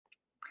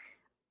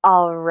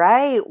All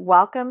right,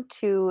 welcome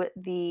to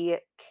the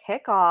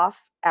kickoff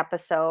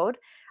episode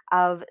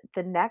of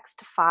the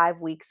next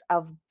 5 weeks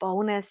of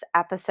bonus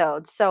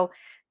episodes. So,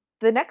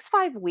 the next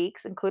 5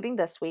 weeks, including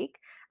this week,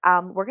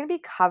 we're going to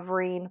be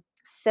covering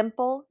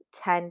simple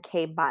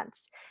 10K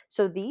months.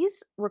 So,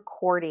 these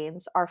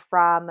recordings are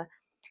from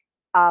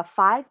a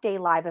 5 day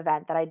live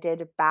event that I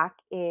did back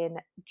in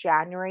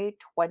January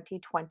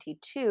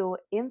 2022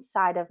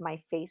 inside of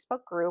my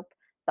Facebook group,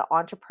 the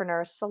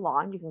Entrepreneur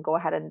Salon. You can go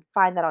ahead and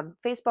find that on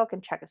Facebook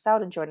and check us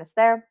out and join us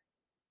there.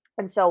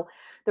 And so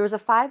there was a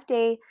 5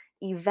 day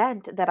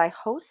event that I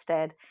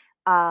hosted,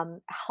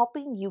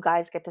 helping you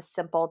guys get to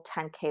simple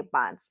 10K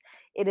months.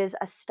 It is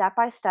a step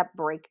by step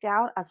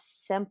breakdown of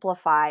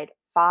simplified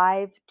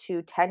 5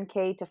 to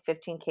 10K to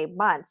 15K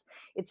months.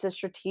 It's the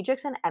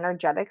strategics and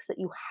energetics that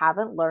you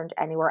haven't learned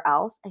anywhere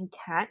else and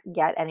can't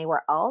get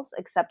anywhere else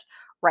except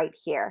right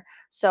here.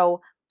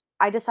 So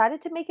I decided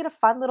to make it a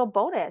fun little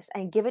bonus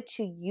and give it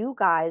to you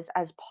guys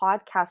as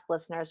podcast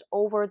listeners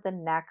over the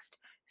next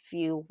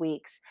few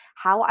weeks.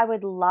 How I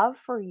would love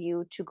for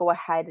you to go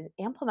ahead and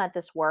implement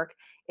this work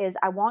is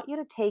I want you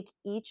to take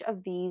each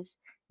of these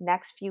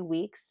next few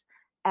weeks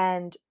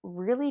and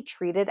really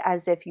treat it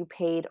as if you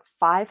paid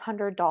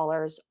 $500,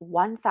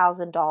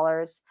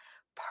 $1,000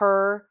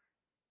 per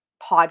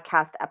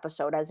podcast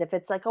episode, as if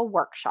it's like a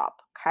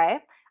workshop. Okay.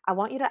 I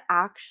want you to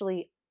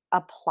actually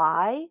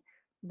apply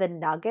the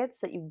nuggets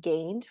that you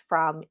gained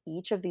from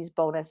each of these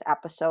bonus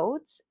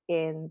episodes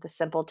in the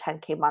Simple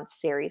 10K Month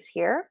series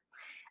here.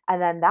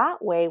 And then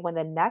that way, when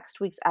the next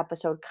week's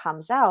episode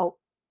comes out,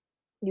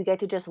 you get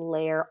to just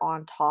layer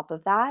on top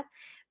of that.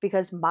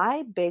 Because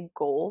my big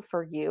goal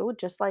for you,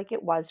 just like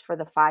it was for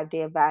the 5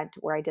 day event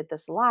where I did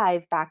this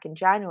live back in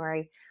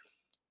January,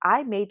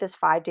 I made this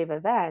 5 day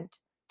event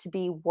to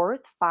be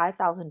worth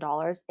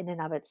 $5,000 in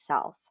and of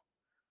itself.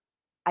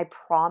 I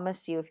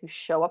promise you, if you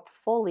show up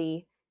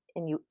fully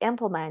and you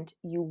implement,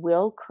 you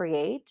will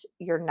create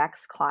your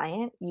next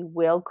client. You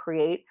will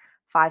create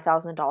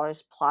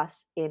 $5,000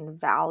 plus in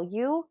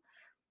value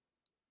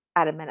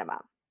at a minimum.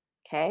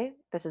 Okay.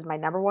 This is my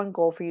number one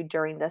goal for you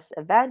during this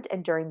event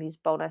and during these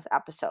bonus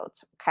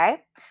episodes.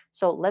 Okay.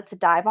 So let's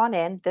dive on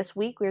in. This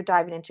week, we're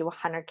diving into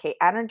 100K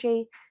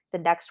energy. The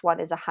next one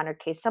is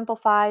 100K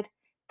simplified.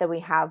 Then we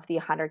have the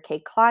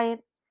 100K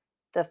client.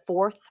 The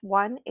fourth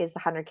one is the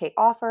 100K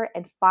offer.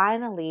 And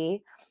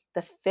finally,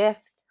 the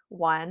fifth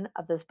one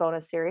of this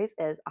bonus series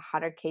is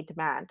 100K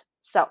demand.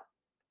 So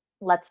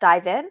let's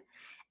dive in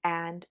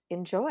and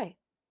enjoy.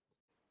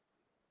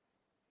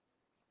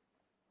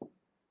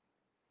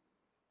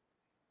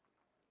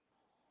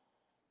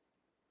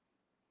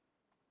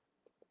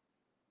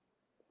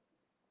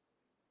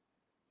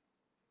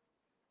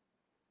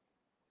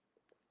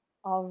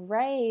 All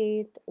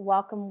right.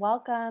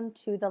 Welcome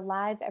to the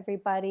live,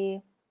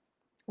 everybody.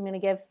 I'm going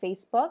to give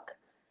Facebook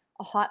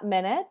a hot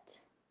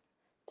minute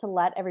to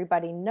let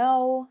everybody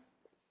know.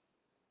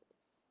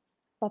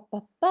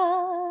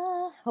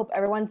 Hope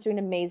everyone's doing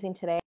amazing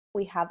today.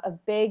 We have a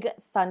big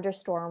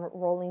thunderstorm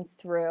rolling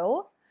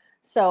through.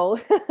 So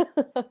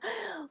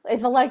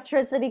if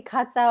electricity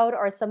cuts out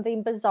or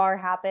something bizarre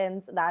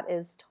happens, that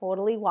is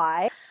totally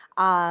why.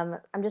 I'm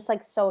just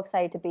like so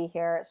excited to be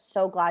here.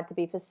 So glad to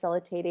be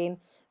facilitating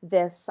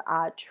this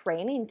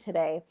training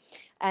today.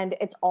 And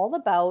it's all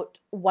about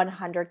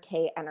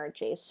 100K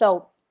energy.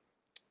 So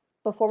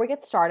before we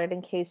get started,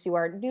 in case you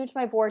are new to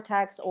my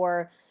vortex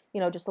or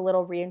just a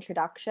little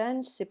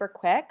reintroduction, super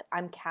quick,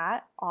 I'm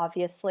Kat,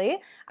 obviously.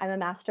 I'm a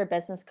master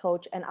business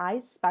coach and I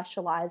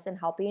specialize in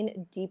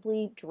helping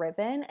deeply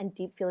driven and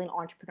deep feeling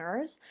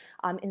entrepreneurs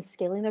in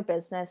scaling their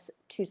business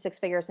to 6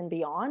 figures and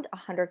beyond,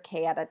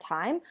 100K at a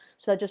time.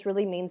 So that just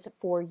really means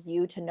for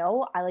you to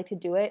know, I like to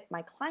do it,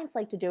 my clients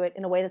like to do it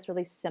in a way that's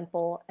really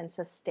simple and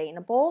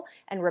sustainable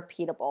and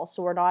repeatable.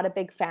 So we're not a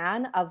big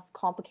fan of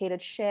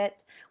complicated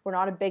shit. We're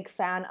not a big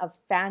fan of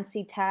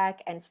fancy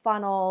tech and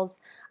funnels.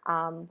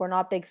 We're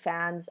not big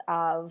fans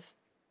of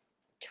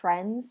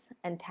trends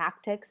and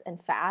tactics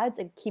and fads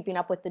and keeping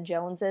up with the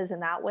Joneses in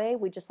that way.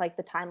 We just like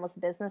the timeless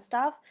business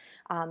stuff,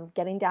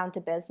 getting down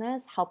to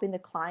business, helping the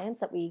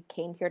clients that we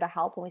came here to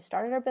help when we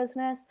started our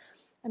business,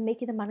 and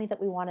making the money that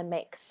we want to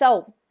make.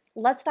 So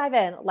let's dive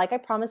in. Like I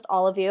promised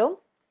all of you.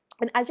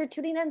 And as you're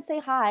tuning in, say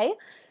hi,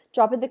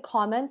 drop in the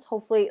comments.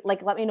 Hopefully,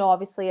 like let me know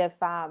obviously if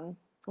I'm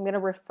going to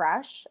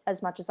refresh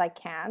as much as I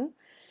can.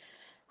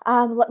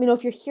 Let me know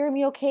if you're hearing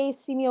me okay,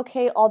 see me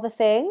okay, all the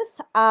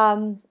things.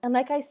 And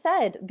like I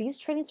said, these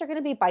trainings are going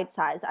to be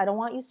bite-sized. I don't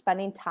want you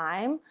spending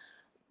time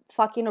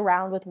fucking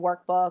around with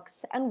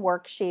workbooks and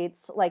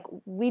worksheets. Like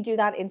we do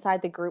that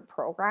inside the group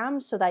program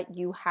so that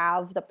you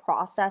have the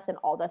process and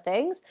all the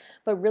things.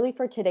 But really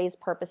for today's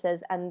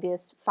purposes and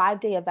this 5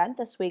 day event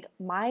this week,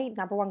 my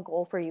number one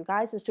goal for you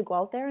guys is to go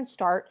out there and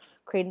start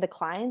creating the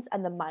clients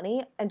and the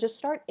money and just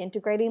start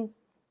integrating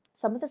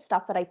some of the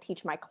stuff that I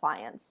teach my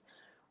clients.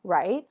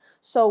 Right?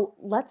 So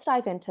let's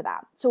dive into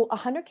that. So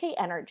 100K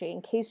energy,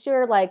 in case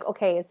you're like,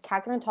 okay, is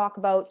Kat going to talk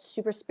about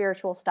super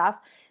spiritual stuff?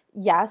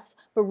 Yes,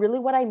 but really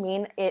what I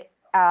mean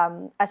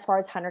as far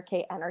as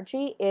 100K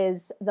energy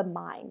is the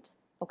mind,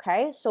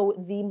 Okay, so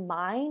the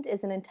mind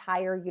is an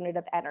entire unit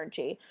of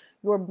energy.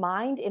 Your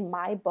mind in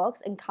my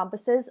books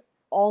encompasses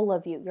all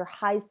of you, your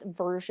highest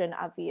version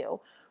of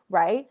you,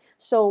 right?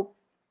 So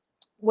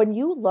when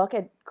you look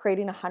at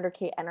creating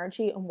 100K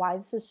energy and why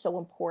this is so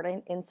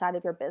important inside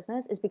of your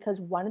business is because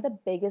one of the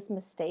biggest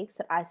mistakes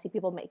that I see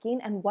people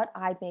making and what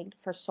I made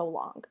for so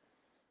long,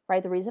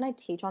 right? The reason I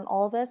teach on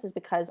all of this is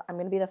because I'm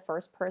going to be the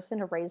first person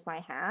to raise my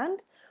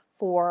hand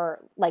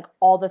for like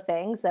all the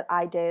things that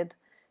I did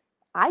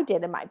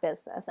in my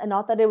business. And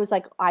not that it was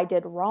like I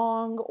did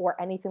wrong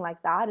or anything like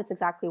that. It's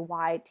exactly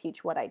why I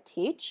teach what I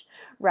teach,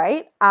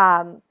 right?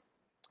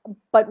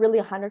 But really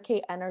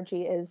 100K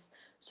energy is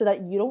so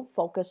that you don't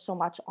focus so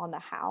much on the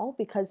how,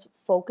 because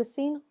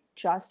focusing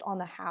just on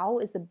the how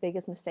is the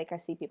biggest mistake I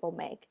see people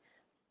make.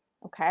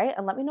 Okay.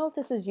 And let me know if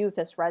this is you, if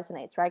this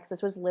resonates, right? Because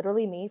this was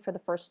literally me for the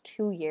first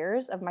 2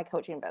 years of my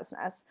coaching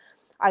business.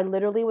 I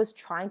literally was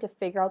trying to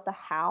figure out the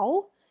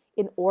how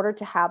in order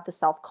to have the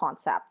self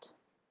concept.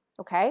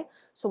 Okay.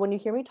 So when you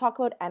hear me talk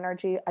about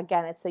energy,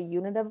 again,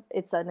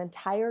 it's an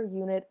entire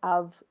unit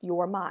of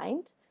your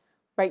mind,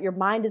 right? Your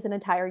mind is an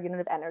entire unit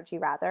of energy,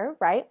 rather,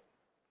 right?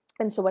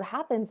 And so what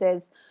happens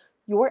is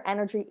your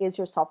energy is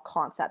your self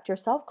concept. Your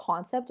self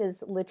concept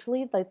is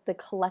literally like the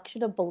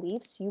collection of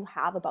beliefs you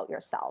have about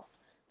yourself,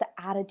 the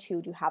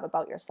attitude you have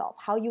about yourself,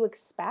 how you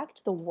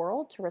expect the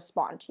world to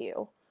respond to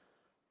you,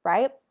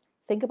 right?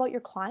 Think about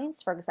your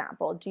clients, for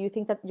example. Do you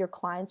think that your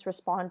clients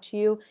respond to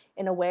you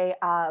in a way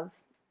of,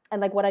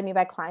 and like what I mean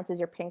by clients is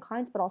your paying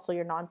clients, but also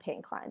your non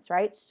paying clients,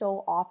 right?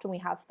 So often we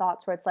have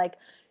thoughts where it's like,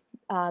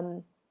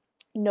 um,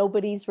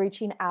 nobody's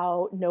reaching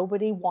out,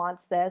 nobody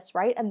wants this,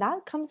 right? And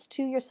that comes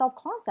to your self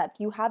concept.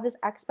 You have this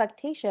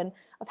expectation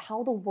of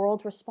how the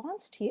world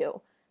responds to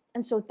you.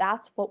 And so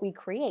that's what we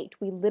create.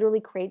 We literally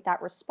create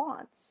that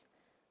response,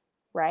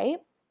 right?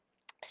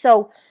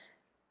 So,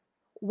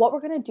 what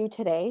we're going to do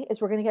today is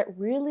we're going to get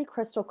really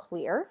crystal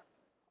clear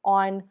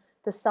on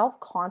the self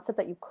concept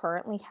that you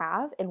currently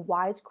have and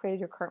why it's created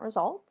your current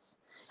results.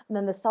 And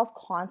then the self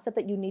concept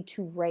that you need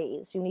to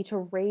raise. You need to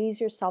raise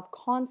your self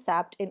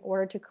concept in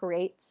order to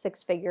create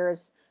six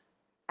figures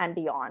and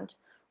beyond,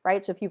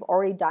 right? So if you've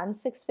already done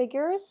six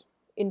figures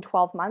in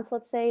 12 months,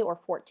 let's say, or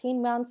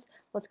 14 months,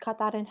 let's cut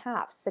that in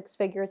half, six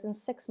figures in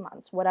 6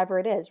 months, whatever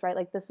it is, right?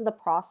 Like this is the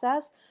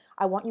process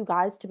I want you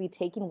guys to be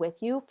taking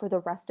with you for the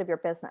rest of your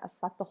business.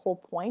 That's the whole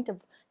point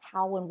of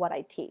how and what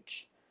I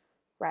teach,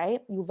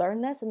 right? You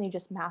learn this and you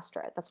just master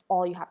it. That's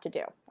all you have to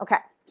do. Okay.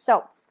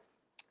 So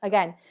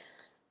again,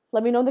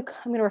 let me know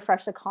I'm gonna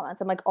refresh the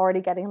comments. I'm like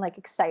already getting like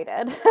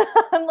excited.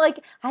 I'm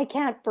like, I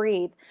can't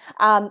breathe.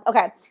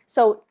 Okay,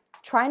 so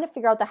trying to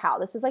figure out the how.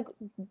 This is like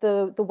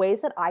the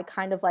ways that I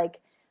kind of like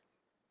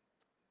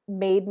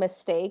made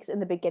mistakes in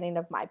the beginning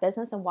of my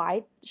business and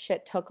why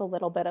shit took a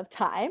little bit of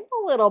time.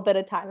 A little bit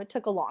of time. It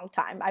took a long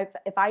time.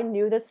 If I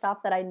knew the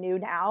stuff that I knew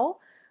now,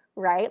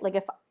 right? Like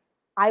if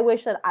I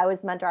wish that I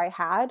was the mentor I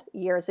had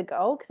years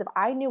ago, because if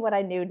I knew what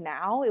I knew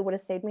now, it would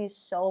have saved me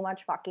so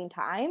much fucking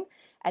time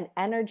and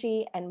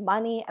energy and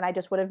money, and I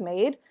just would have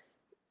made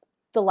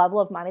the level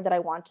of money that I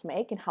want to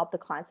make and help the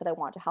clients that I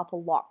want to help a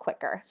lot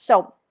quicker.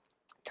 So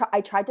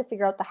I tried to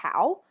figure out the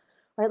how,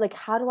 right? Like,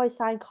 how do I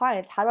sign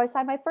clients? How do I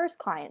sign my first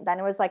client? Then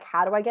it was like,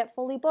 how do I get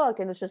fully booked?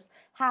 And it was just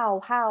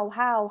how,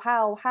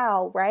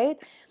 right?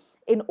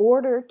 In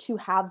order to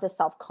have the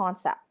self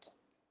concept.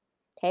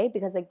 Okay.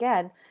 Because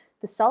again,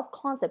 the self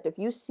concept, if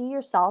you see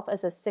yourself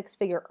as a six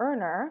figure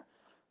earner,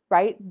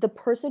 right? The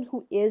person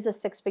who is a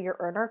six figure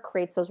earner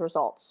creates those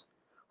results,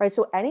 right?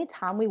 So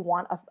anytime we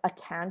want a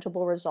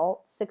tangible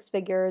result, six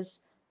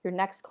figures, your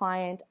next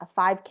client, a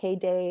 5K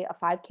day, a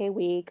 5K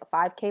week, a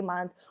 5K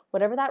month,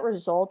 whatever that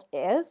result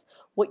is,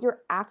 what you're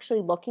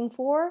actually looking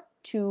for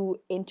to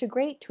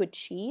integrate, to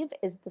achieve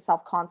is the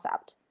self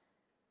concept,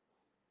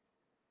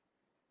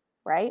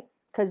 right?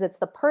 Because it's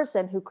the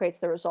person who creates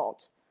the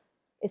result.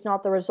 It's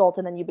not the result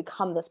and then you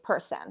become this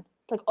person.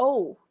 It's like,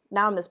 oh,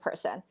 now I'm this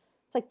person.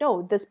 It's like,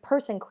 no, this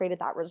person created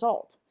that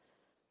result,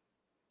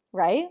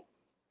 right?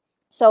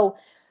 So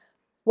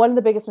one of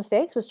the biggest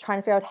mistakes was trying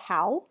to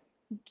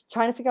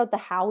figure out the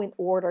how in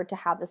order to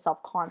have the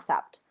self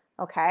concept.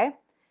 Okay.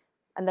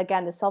 And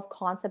again, the self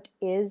concept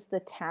is the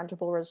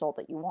tangible result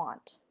that you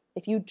want.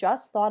 If you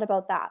just thought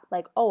about that,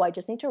 like, oh, I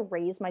just need to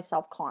raise my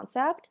self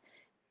concept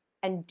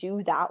and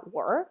do that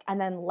work and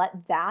then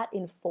let that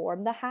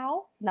inform the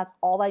how, and that's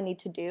all I need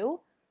to do,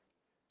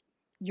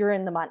 you're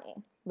in the money,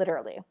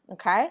 literally.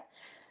 Okay.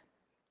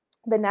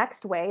 The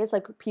next way is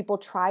like people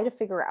try to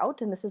figure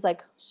out, and this is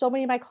like so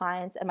many of my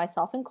clients and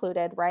myself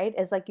included, right?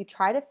 Is like you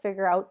try to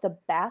figure out the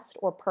best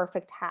or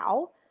perfect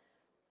how,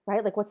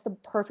 right? Like what's the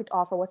perfect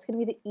offer? What's going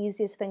to be the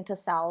easiest thing to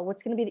sell?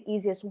 What's going to be the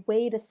easiest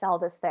way to sell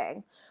this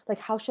thing? Like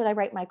how should I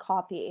write my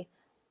copy?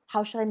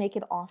 How should I make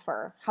an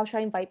offer? How should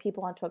I invite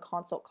people onto a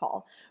consult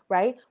call,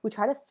 right? We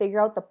try to figure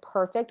out the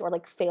perfect or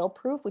like fail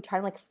proof. We try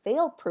to like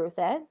fail proof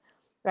it,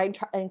 right?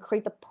 And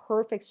create the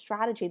perfect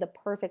strategy, the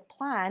perfect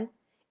plan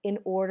in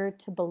order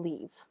to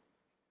believe,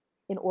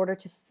 in order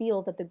to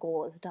feel that the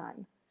goal is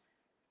done,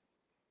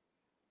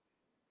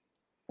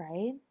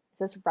 right? Is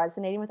this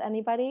resonating with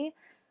anybody?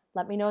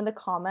 Let me know in the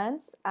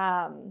comments.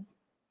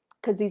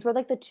 Because these were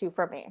like the two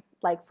for me.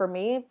 Like for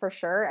me, for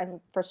sure, and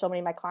for so many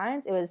of my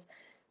clients, it was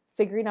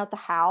figuring out the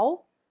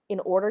how in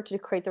order to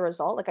create the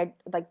result.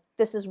 Like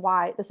this is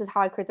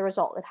how I create the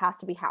result. It has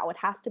to be how. It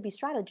has to be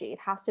strategy. It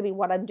has to be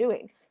what I'm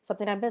doing,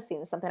 something I'm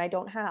missing, something I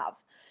don't have.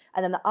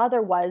 And then the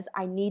other was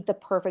I need the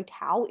perfect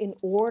how in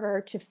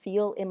order to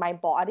feel in my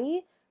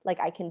body like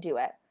I can do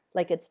it,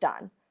 like it's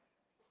done,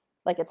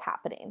 like it's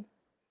happening.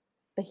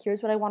 But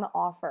here's what I want to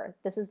offer.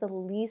 This is the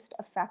least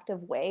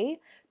effective way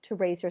to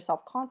raise your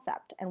self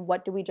concept. And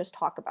what do we just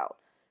talk about?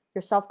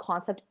 Your self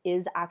concept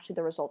is actually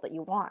the result that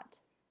you want.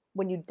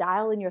 When you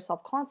dial in your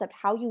self concept,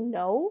 how you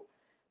know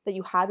that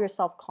you have your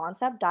self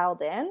concept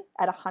dialed in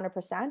at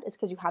 100% is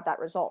because you have that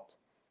result.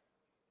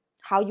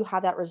 How you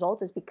have that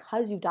result is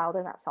because you dialed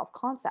in that self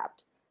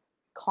concept,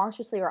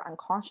 consciously or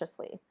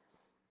unconsciously,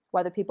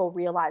 whether people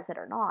realize it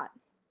or not.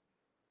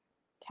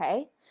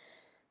 Okay?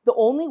 The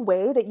only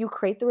way that you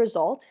create the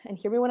result, and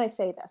hear me when I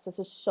say this, this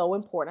is so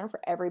important for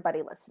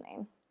everybody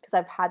listening, because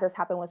I've had this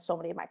happen with so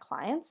many of my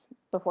clients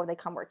before they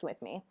come working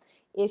with me.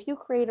 If you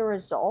create a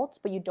result,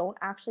 but you don't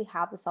actually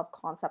have the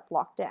self-concept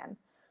locked in,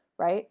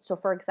 right? So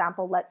for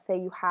example, let's say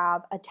you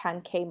have a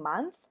 10K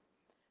month,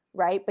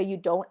 right? But you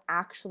don't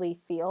actually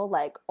feel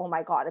like, oh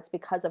my God, it's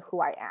because of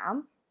who I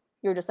am.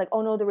 You're just like,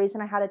 oh no, the reason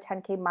I had a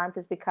 10K month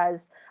is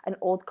because an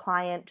old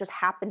client just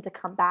happened to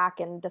come back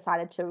and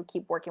decided to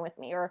keep working with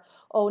me. Or,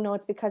 oh no,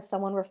 it's because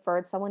someone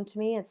referred someone to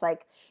me. It's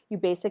like you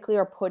basically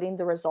are putting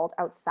the result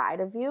outside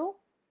of you,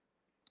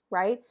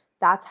 right?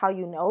 That's how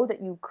you know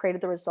that you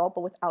created the result,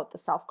 but without the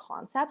self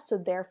concept. So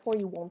therefore,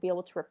 you won't be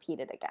able to repeat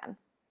it again.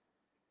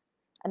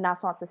 And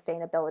that's not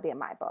sustainability in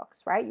my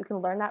books, right? You can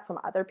learn that from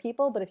other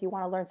people, but if you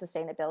want to learn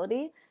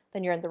sustainability,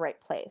 then you're in the right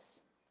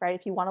place, right?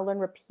 If you want to learn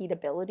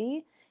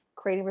repeatability,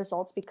 creating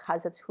results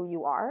because it's who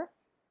you are,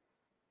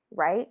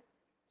 right?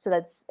 So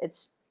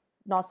it's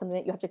not something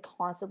that you have to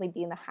constantly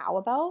be in the how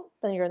about,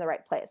 then you're in the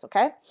right place,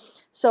 okay?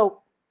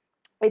 So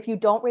if you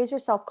don't raise your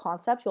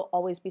self-concept, you'll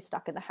always be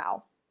stuck in the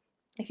how.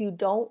 If you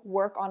don't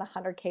work on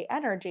 100K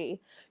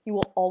energy, you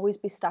will always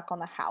be stuck on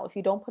the how. If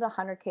you don't put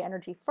 100K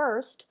energy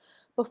first,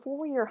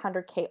 before your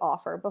 100K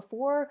offer,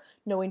 before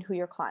knowing who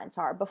your clients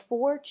are,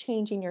 before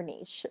changing your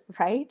niche,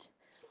 right?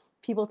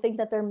 People think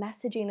that their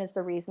messaging is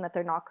the reason that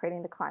they're not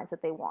creating the clients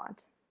that they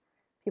want.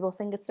 People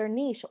think it's their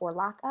niche or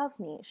lack of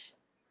niche,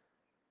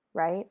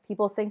 right?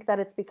 People think that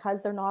it's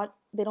because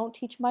they don't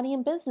teach money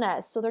in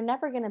business, so they're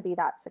never going to be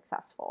that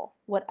successful.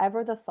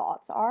 Whatever the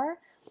thoughts are,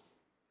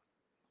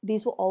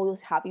 these will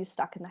always have you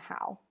stuck in the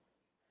how.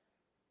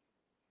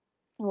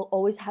 It will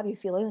always have you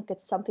feeling like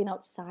it's something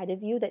outside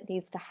of you that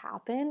needs to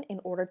happen in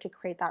order to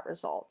create that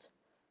result.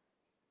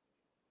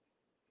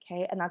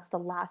 Okay, and that's the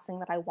last thing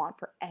that I want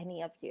for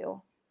any of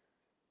you.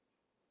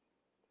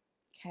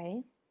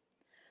 Okay,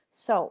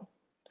 so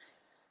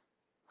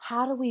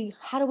how do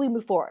we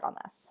move forward on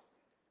this?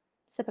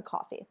 Sip of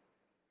coffee.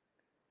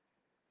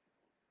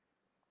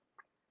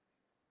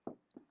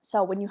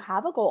 So when you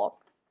have a goal,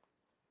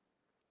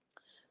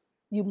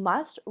 you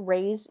must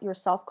raise your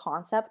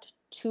self-concept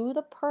to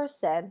the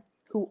person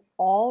who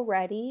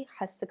already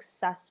has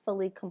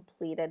successfully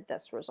completed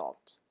this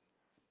result.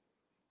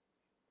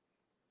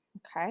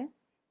 Okay?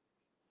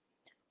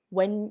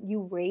 When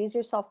you raise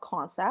your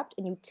self-concept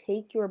and you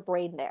take your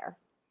brain there,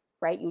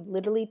 right? You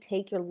literally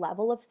take your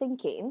level of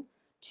thinking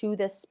to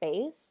this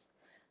space,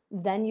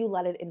 then you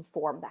let it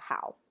inform the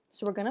how.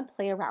 So we're going to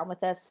play around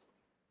with this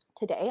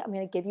today. I'm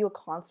going to give you a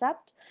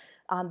concept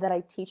that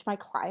I teach my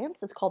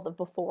clients. It's called the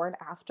before and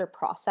after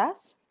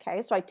process.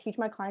 Okay, so I teach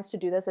my clients to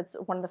do this. It's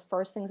one of the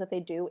first things that they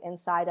do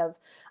inside of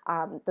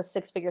the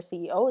Six Figure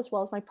CEO, as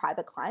well as my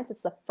private clients.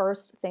 It's the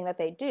first thing that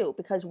they do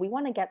because we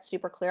want to get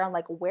super clear on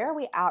like, where are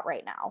we at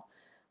right now?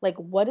 Like,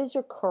 what is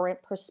your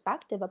current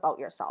perspective about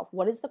yourself?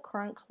 What is the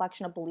current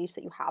collection of beliefs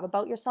that you have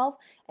about yourself?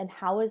 And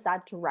how is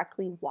that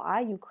directly why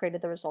you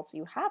created the results that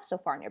you have so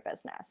far in your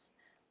business?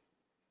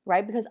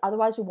 Right? Because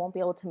otherwise we won't be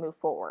able to move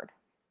forward.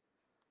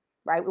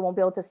 Right? We won't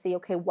be able to see,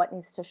 okay, what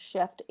needs to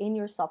shift in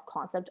your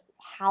self-concept?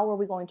 How are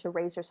we going to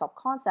raise your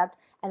self-concept?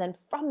 And then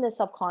from this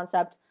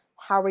self-concept,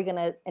 how are we going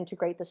to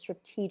integrate the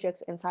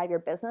strategics inside your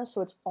business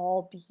so it's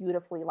all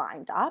beautifully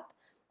lined up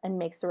and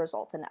makes the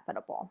result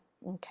inevitable?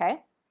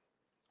 Okay?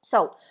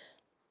 So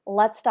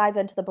let's dive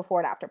into the before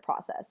and after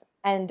process.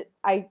 And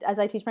as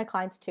I teach my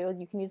clients too,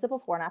 you can use the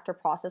before and after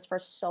process for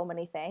so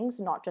many things,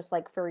 not just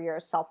like for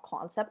your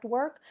self-concept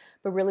work,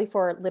 but really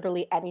for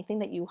literally anything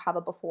that you have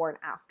a before and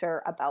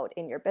after about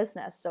in your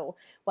business. So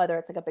whether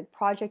it's like a big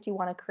project you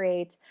want to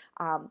create,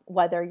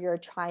 whether you're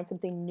trying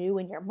something new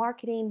in your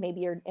marketing,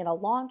 maybe you're in a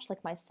launch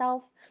like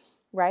myself,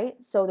 right?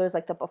 So there's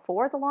like the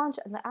before the launch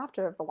and the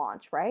after of the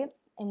launch, right?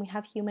 And we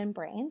have human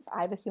brains.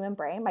 I have a human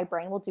brain. My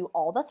brain will do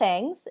all the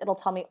things. It'll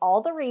tell me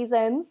all the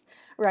reasons,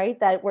 right?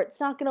 That it's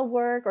not going to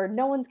work or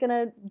no one's going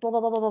to blah,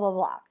 blah, blah, blah, blah, blah,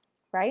 blah,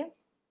 right?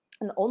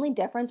 And the only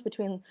difference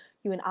between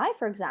you and I,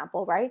 for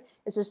example, right,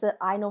 is just that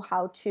I know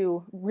how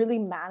to really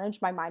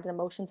manage my mind and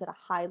emotions at a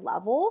high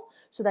level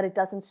so that it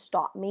doesn't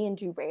stop me and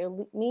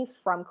derail me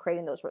from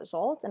creating those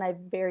results. And I have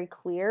very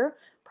clear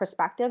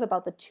perspective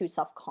about the two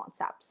self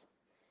concepts.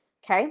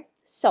 Okay,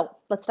 so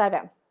let's dive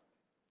in.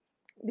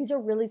 These are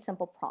really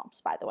simple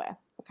prompts, by the way.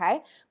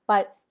 Okay,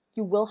 but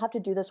you will have to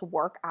do this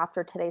work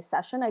after today's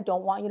session. I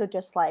don't want you to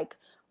just like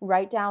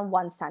write down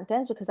one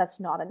sentence because that's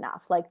not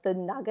enough. Like the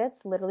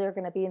nuggets literally are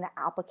going to be in the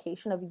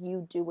application of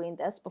you doing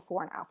this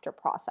before and after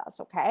process.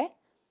 Okay,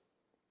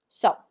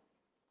 so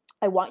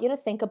I want you to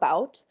think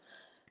about,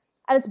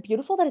 and it's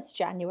beautiful that it's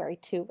January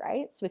too,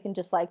 right? So we can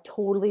just like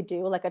totally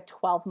do like a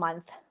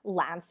 12-month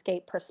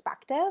landscape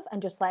perspective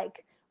and just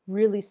like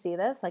really see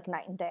this like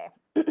night and day.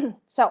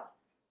 So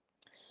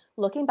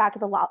looking back at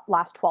the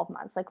last 12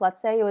 months, like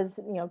let's say it was,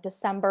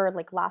 December,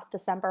 like last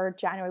December,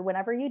 January,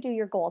 whenever you do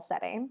your goal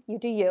setting, you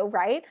do you,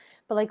 right?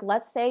 But like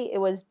let's say it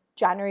was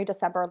January,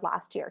 December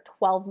last year,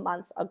 12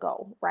 months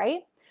ago,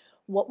 right?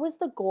 What was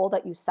the goal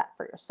that you set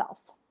for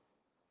yourself?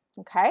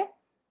 Okay.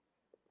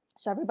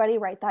 So everybody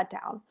write that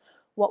down.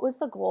 What was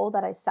the goal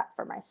that I set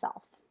for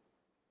myself?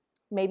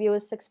 Maybe it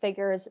was six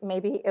figures.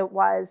 Maybe it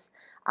was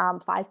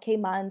 5K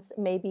months.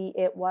 Maybe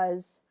it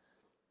was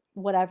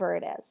whatever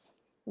it is,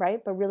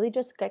 right? But really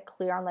just get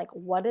clear on like,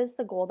 what is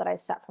the goal that I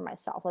set for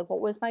myself? Like,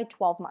 what was my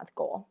 12-month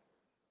goal?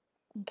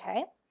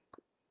 Okay.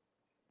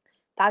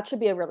 That should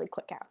be a really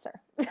quick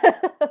answer,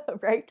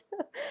 right?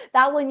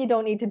 That one you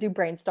don't need to do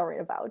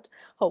brainstorming about.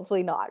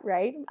 Hopefully not,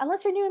 right?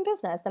 Unless you're new in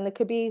business, then it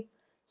could be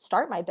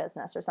start my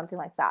business or something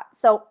like that.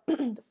 So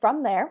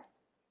from there,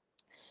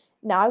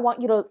 now I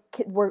want you to,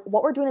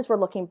 what we're doing is we're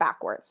looking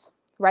backwards,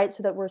 right?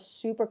 So that we're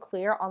super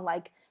clear on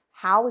like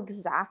how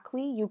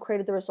exactly you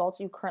created the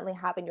results you currently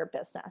have in your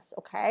business,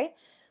 okay?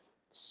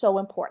 So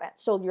important.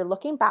 So you're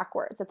looking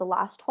backwards at the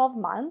last 12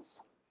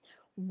 months.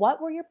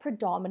 What were your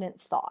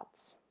predominant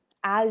thoughts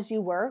as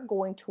you were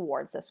going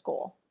towards this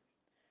goal?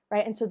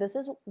 Right? And so this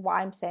is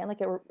why I'm saying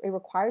like it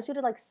requires you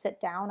to like sit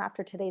down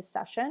after today's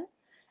session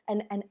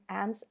and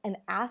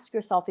ask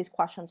yourself these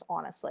questions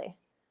honestly,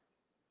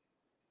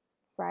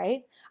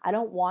 right? I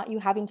don't want you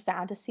having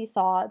fantasy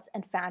thoughts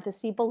and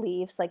fantasy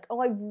beliefs like,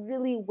 oh, I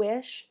really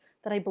wish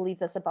that I believe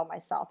this about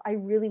myself. I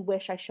really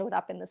wish I showed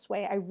up in this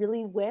way. I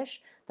really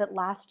wish that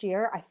last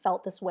year I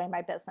felt this way in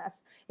my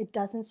business. It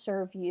doesn't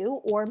serve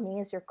you or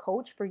me as your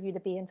coach for you to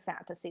be in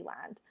fantasy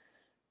land,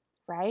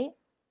 right?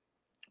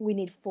 We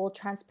need full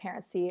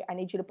transparency. I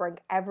need you to bring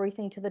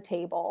everything to the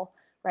table,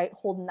 right?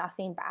 Hold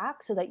nothing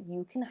back so that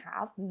you can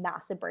have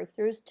massive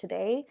breakthroughs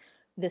today,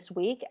 this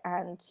week,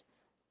 and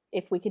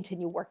if we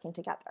continue working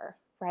together,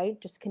 right?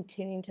 Just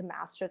continuing to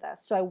master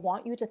this. So I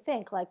want you to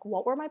think like,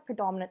 what were my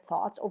predominant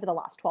thoughts over the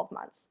last 12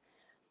 months,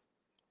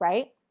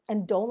 right?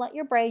 And don't let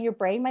your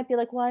brain might be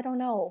like, well, I don't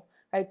know,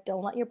 right?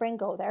 Don't let your brain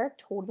go there.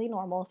 Totally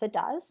normal if it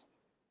does.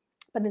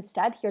 But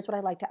instead, here's what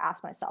I like to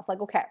ask myself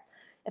like, okay,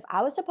 if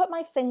I was to put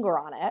my finger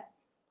on it,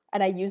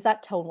 and I use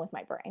that tone with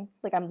my brain,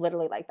 like I'm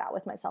literally like that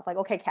with myself, like,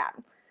 okay, Kat,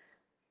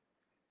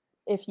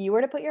 if you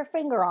were to put your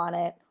finger on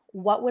it,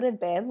 what would have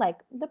been like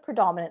the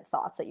predominant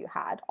thoughts that you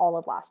had all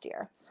of last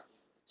year?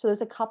 So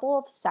there's a couple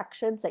of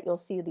sections that you'll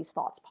see these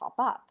thoughts pop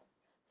up.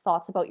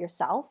 Thoughts about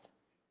yourself.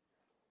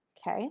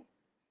 Okay.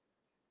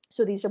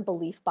 So these are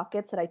belief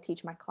buckets that I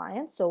teach my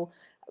clients. So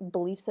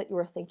beliefs that you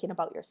were thinking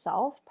about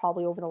yourself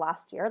probably over the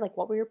last year. Like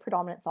what were your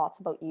predominant thoughts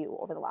about you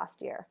over the last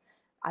year?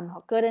 I'm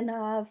not good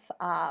enough.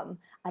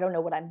 I don't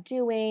know what I'm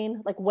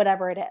doing, like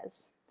whatever it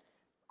is.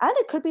 And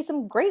it could be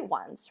some great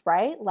ones,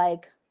 right?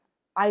 Like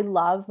I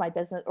love my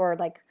business, or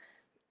like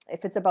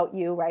if it's about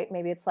you, right?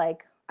 Maybe it's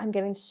like I'm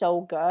getting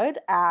so good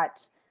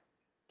at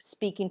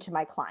speaking to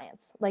my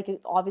clients. Like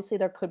obviously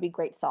there could be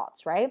great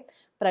thoughts, right?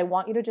 But I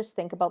want you to just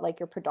think about like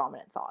your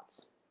predominant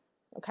thoughts.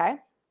 Okay?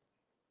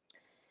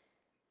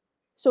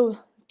 So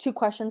two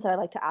questions that I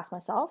like to ask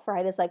myself,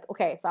 right? Is like,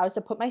 okay, if I was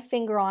to put my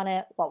finger on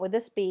it, what would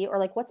this be? Or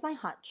like what's my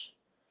hunch?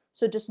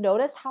 So just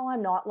notice how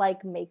I'm not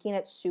like making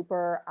it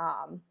super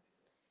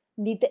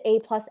need the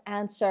A plus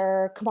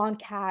answer. Come on,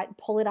 Kat,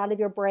 pull it out of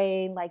your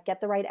brain, like get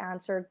the right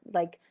answer.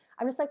 Like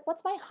I'm just like,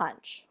 what's my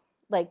hunch?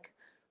 Like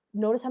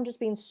notice I'm just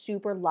being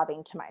super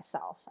loving to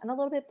myself and a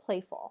little bit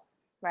playful,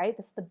 right?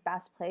 This is the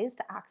best place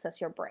to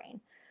access your brain,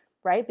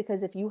 right?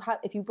 Because if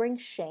you bring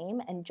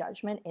shame and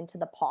judgment into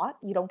the pot,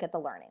 you don't get the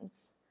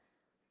learnings,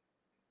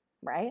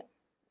 right?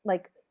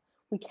 Like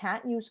we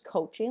can't use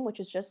coaching, which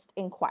is just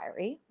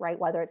inquiry, right?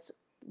 Whether it's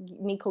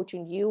me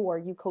coaching you or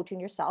you coaching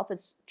yourself,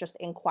 it's just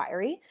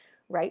inquiry,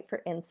 right?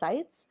 For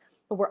insights.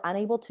 But we're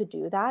unable to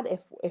do that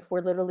if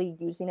we're literally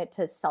using it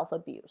to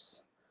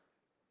self-abuse,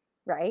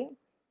 right?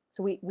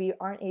 So we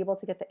aren't able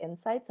to get the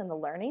insights and the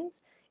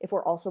learnings if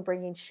we're also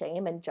bringing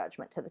shame and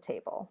judgment to the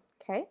table.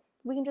 Okay?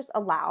 We can just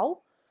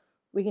allow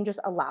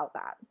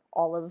that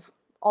all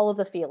of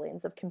the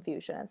feelings of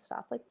confusion and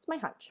stuff. Like it's my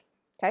hunch.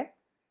 Okay?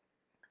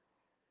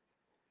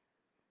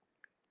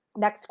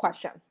 Next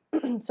question.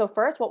 So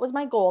first, what was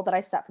my goal that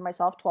I set for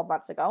myself 12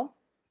 months ago?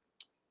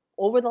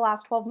 Over the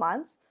last 12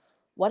 months,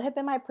 what have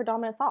been my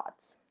predominant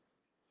thoughts?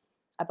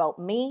 about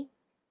me,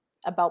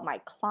 about my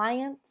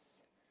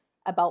clients,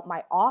 about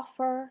my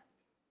offer,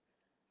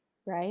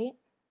 right?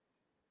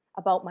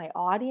 About my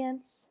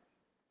audience,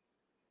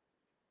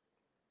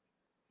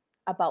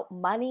 about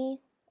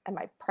money and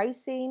my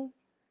pricing,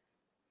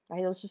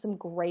 right? Those are some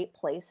great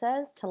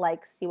places to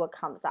like see what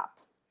comes up,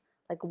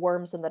 like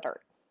worms in the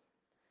dirt.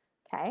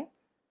 Okay.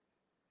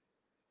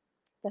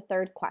 The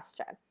third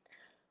question: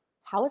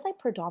 how was I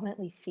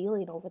predominantly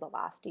feeling over the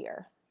last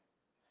year?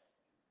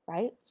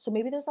 Right? So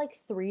maybe there's like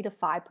 3 to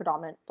 5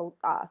 predominant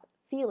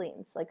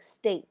feelings, like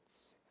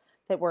states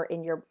that were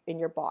in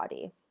your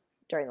body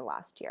during the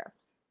last year.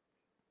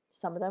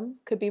 Some of them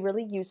could be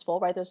really useful,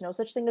 right? There's no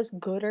such thing as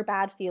good or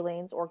bad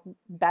feelings, or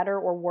better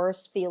or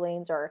worse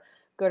feelings, or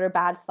good or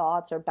bad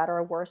thoughts, or better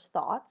or worse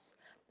thoughts.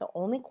 The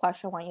only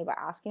question I want you to be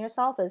asking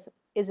yourself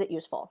is it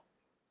useful?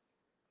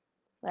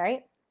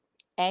 Right?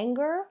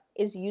 Anger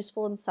is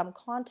useful in some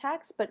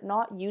contexts, but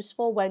not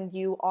useful when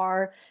you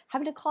are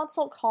having a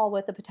consult call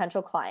with a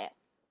potential client,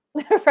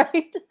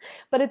 right?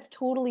 But it's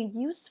totally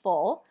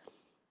useful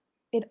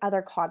in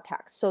other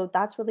contexts. So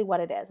that's really what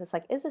it is. It's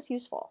like, is this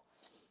useful?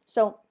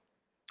 So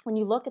when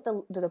you look at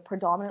the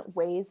predominant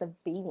ways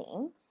of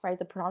being, right,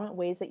 the predominant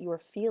ways that you were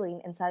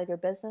feeling inside of your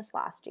business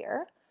last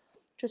year,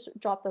 just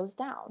jot those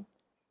down,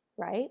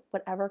 right?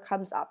 Whatever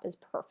comes up is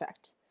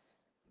perfect.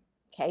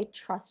 Okay,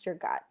 trust your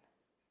gut.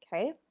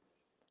 Okay.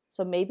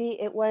 So maybe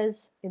it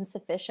was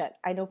insufficient.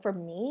 I know for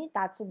me,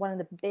 that's one of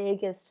the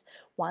biggest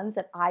ones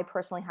that I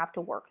personally have to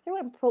work through,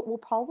 and will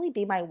probably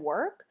be my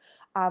work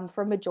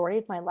for a majority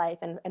of my life.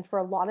 And for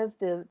a lot of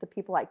the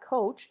people I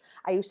coach,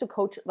 I used to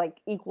coach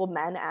like equal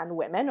men and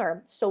women,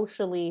 or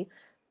socially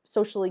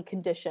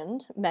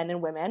conditioned men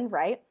and women,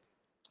 right?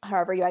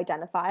 However you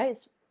identify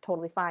is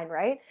totally fine,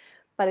 right?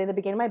 But in the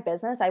beginning of my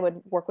business, I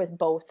would work with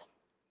both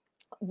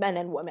men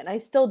and women. I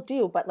still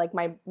do, but like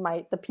my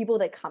the people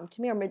that come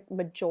to me are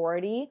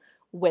majority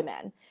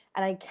women.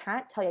 And I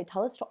can't tell you, I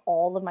tell this to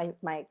all of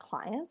my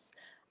clients.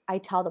 I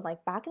tell them,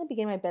 like, back in the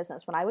beginning of my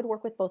business, when I would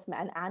work with both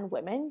men and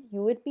women,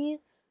 you would be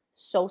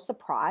so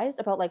surprised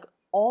about like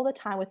all the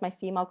time with my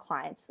female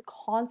clients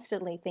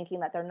constantly thinking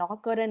that they're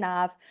not good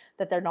enough,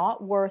 that they're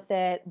not worth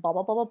it, blah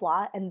blah blah blah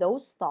blah, and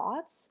those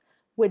thoughts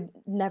would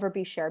never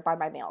be shared by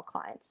my male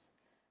clients.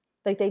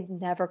 Like, they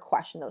never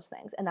question those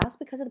things. And that's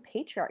because of the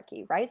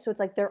patriarchy, right? So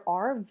it's like there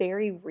are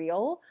very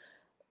real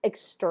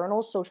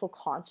external social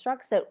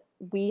constructs that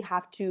we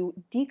have to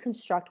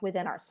deconstruct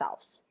within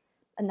ourselves.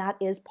 And that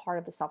is part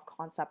of the self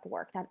concept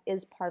work. That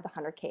is part of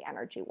the 100K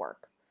energy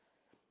work,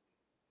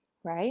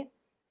 right?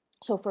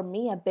 So for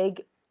me, a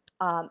big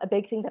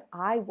thing that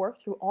I work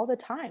through all the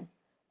time,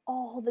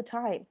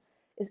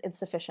 is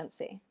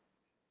insufficiency,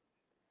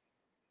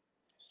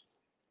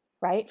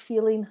 right?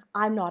 Feeling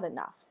I'm not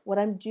enough. What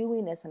I'm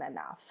doing isn't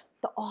enough.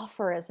 The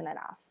offer isn't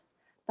enough.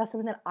 That's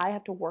something that I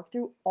have to work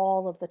through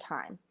all of the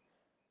time,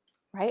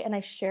 right? And I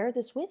share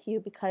this with you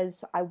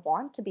because I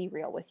want to be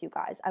real with you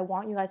guys. I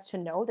want you guys to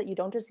know that you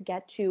don't just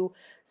get to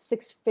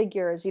 6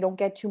 figures, you don't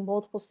get to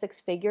multiple 6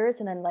 figures,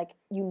 and then like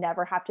you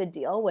never have to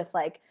deal with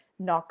like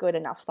not good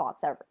enough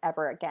thoughts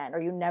ever again, or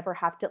you never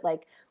have to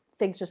like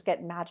things just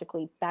get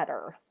magically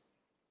better.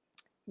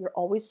 You're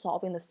always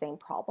solving the same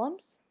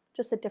problems,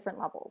 just at different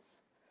levels,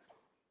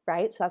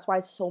 right? So that's why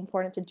it's so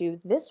important to do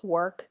this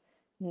work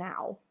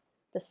now.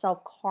 The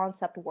self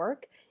concept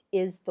work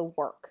is the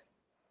work.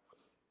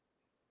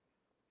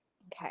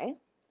 Okay.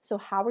 So,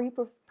 how are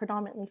you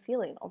predominantly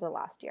feeling over the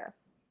last year?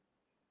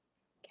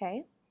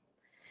 Okay.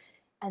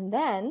 And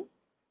then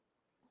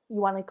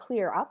you want to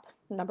clear up.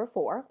 Number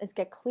 4 is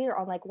get clear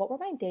on like, what were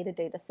my day to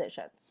day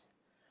decisions?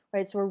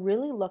 Right. So, we're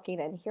really looking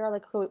in here,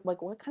 like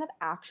what kind of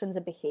actions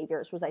and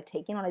behaviors was I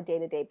taking on a day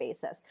to day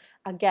basis?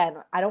 Again,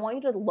 I don't want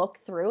you to look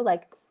through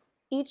like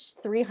each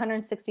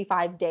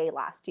 365-day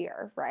last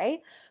year,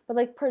 right? But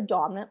like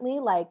predominantly,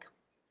 like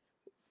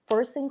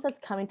first things that's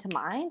coming to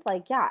mind,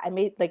 like, yeah, I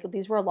made like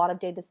these were a lot of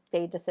day to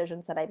day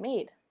decisions that I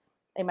made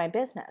in my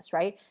business,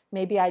 right?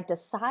 Maybe I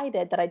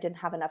decided that I didn't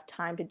have enough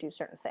time to do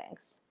certain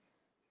things,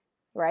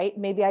 right?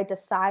 Maybe I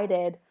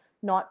decided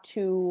not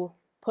to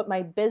put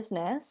my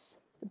business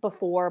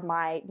before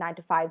my 9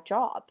 to 5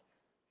 job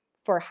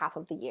for half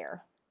of the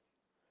year,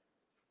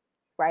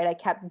 right? I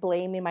kept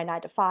blaming my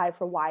 9 to 5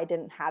 for why I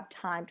didn't have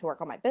time to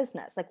work on my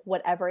business, like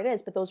whatever it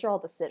is. But those are all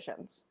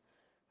decisions,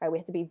 right? We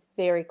have to be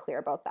very clear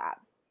about that,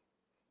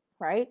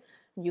 right?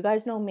 You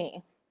guys know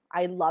me.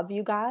 I love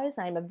you guys.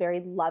 I'm a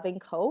very loving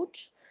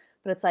coach,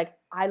 but it's like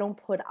I don't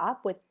put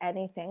up with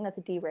anything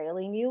that's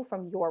derailing you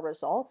from your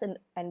results.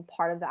 And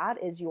part of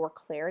that is your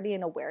clarity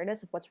and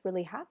awareness of what's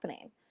really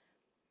happening,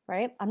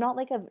 right? I'm not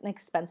like an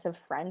expensive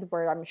friend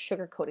where I'm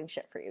sugarcoating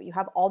shit for you. You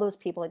have all those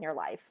people in your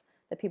life,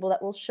 the people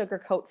that will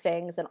sugarcoat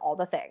things and all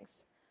the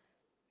things,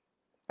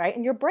 right?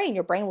 And your brain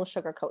will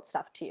sugarcoat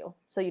stuff to you.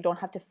 So you don't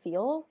have to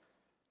feel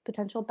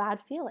potential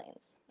bad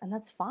feelings. And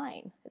that's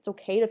fine. It's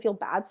okay to feel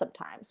bad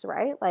sometimes,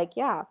 right? Like,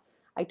 yeah,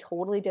 I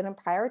totally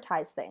didn't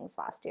prioritize things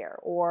last year,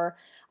 or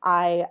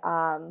I,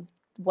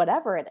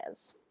 whatever it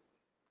is,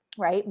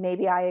 right?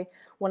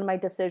 One of my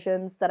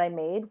decisions that I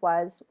made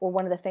was, or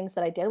one of the things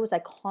that I did was I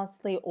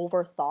constantly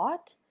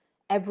overthought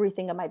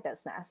everything in my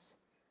business.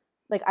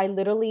 Like I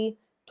literally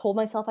told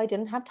myself I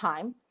didn't have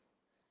time.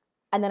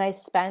 And then I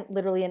spent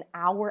literally an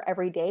hour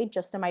every day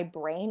just in my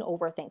brain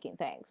overthinking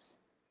things,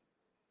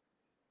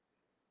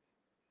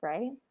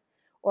 right?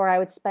 Or I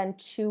would spend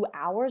 2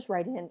 hours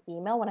writing an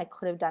email when I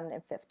could have done it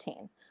in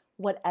 15,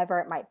 whatever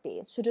it might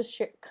be. So just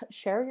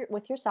share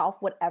with yourself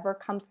whatever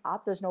comes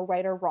up. There's no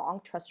right or wrong.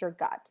 Trust your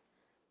gut,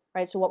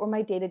 right? So, what were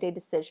my day to day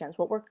decisions?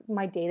 What were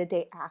my day to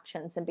day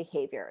actions and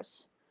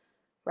behaviors,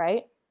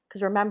 right?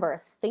 Because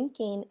remember,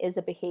 thinking is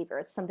a behavior,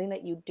 it's something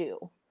that you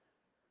do,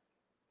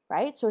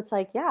 right? So, it's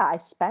like, yeah, I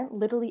spent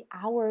literally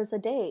hours a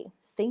day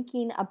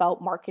thinking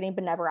about marketing,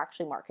 but never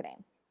actually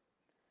marketing,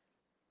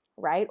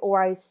 right?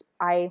 Or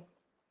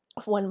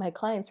one of my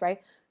clients,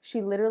 right?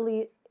 She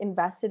literally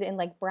invested in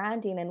like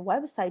branding and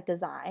website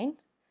design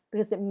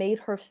because it made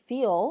her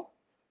feel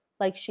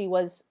like she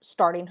was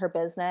starting her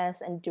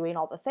business and doing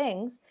all the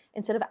things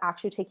instead of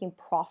actually taking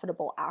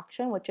profitable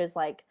action, which is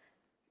like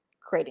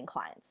creating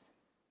clients,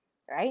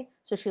 right?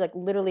 So she like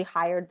literally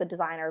hired the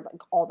designer,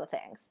 like all the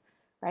things,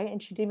 right?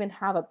 And she didn't even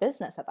have a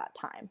business at that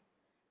time,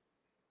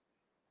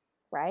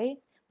 right?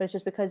 But it's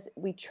just because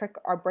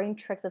our brain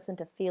tricks us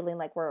into feeling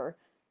like we're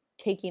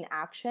taking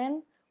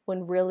action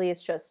when really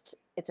it's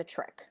a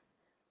trick,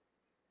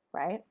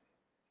 right?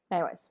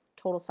 Anyways,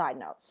 total side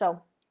note.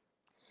 So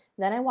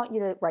then I want you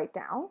to write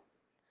down,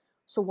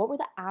 so what were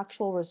the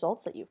actual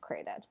results that you've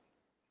created?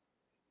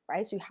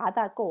 Right? So you had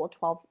that goal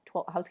 12,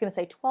 I was going to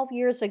say 12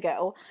 years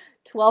ago,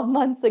 12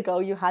 months ago,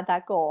 you had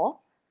that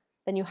goal.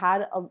 Then you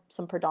had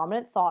some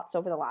predominant thoughts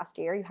over the last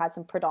year. You had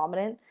some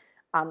predominant,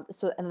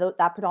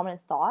 that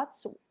predominant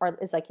thoughts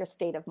is like your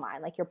state of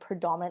mind, like your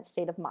predominant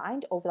state of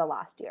mind over the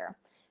last year.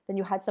 Then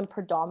you had some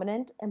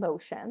predominant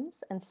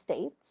emotions and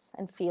states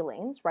and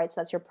feelings, right? So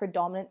that's your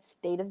predominant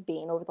state of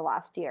being over the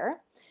last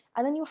year.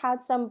 And then you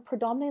had some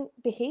predominant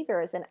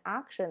behaviors and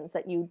actions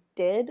that you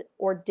did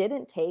or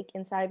didn't take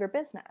inside of your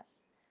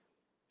business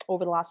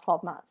over the last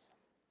 12 months.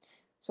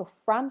 So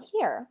from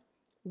here,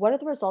 what are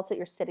the results that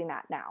you're sitting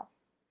at now?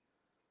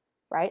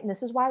 Right? And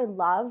this is why I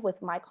love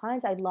with my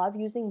clients, I love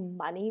using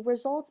money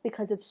results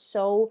because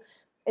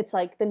it's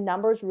like the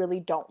numbers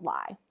really don't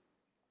lie,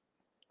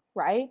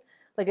 right?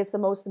 Like it's the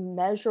most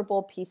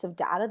measurable piece of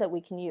data that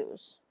we can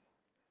use,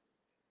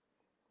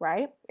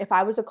 right? If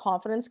I was a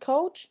confidence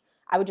coach,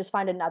 I would just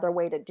find another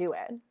way to do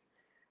it,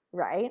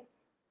 right?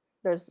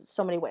 There's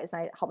so many ways,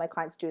 and I help my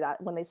clients do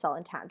that when they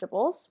sell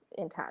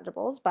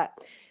intangibles, but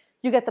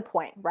you get the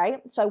point,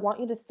 right? So I want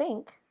you to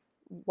think,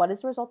 what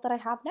is the result that I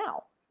have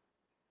now,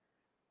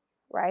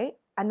 right?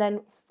 And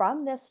then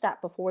from this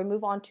step, before we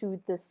move on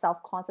to this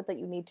self concept that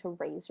you need to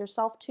raise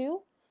yourself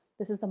to,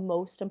 this is the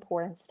most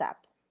important step.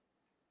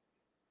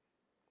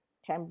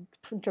 Okay,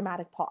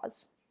 dramatic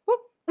pause.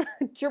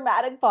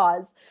 Dramatic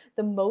pause.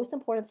 The most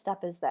important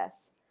step is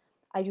this: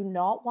 I do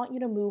not want you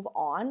to move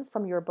on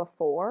from your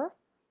before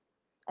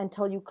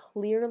until you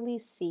clearly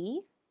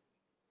see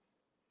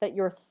that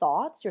your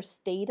thoughts, your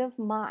state of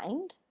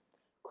mind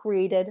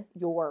created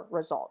your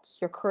results,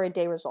 your current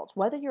day results.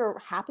 Whether you're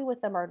happy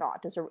with them or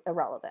not is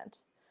irrelevant,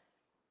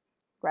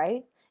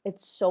 right?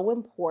 It's so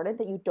important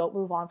that you don't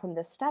move on from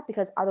this step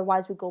because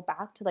otherwise we go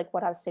back to like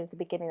what I was saying at the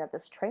beginning of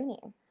this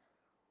training.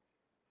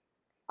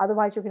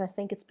 Otherwise, you're going to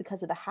think it's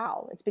because of the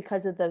how. It's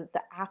because of the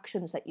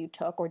actions that you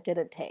took or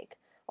didn't take.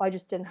 Or I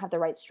just didn't have the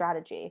right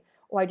strategy.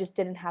 Or I just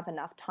didn't have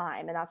enough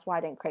time. And that's why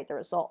I didn't create the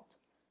result.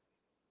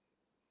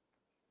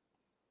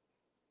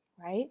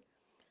 Right?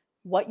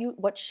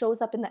 What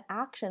shows up in the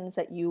actions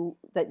that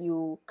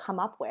you come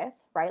up with,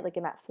 right? Like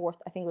in that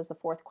fourth, I think it was the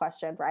fourth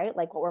question, right?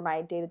 Like what were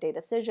my day-to-day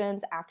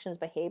decisions, actions,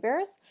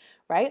 behaviors,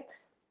 right?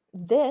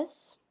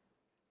 This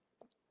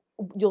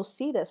You'll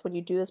see this when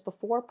you do this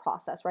before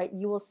process, right?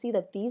 You will see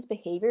that these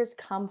behaviors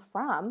come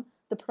from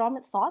the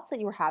predominant thoughts that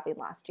you were having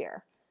last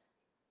year,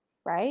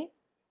 right?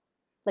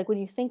 Like when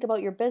you think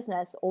about your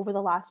business over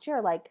the last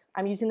year, like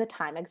I'm using the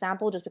time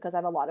example just because I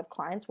have a lot of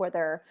clients where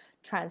they're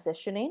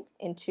transitioning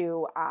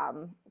into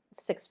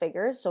six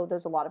figures. So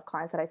there's a lot of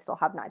clients that still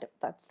have 9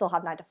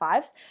 to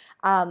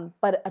 5s.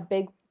 But a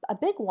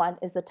big one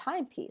is the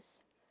time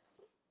piece,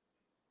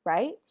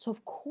 right? So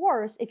of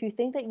course, if you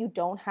think that you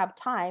don't have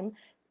time,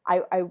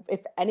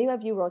 if any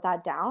of you wrote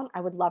that down,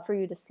 I would love for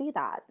you to see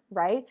that,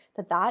 right?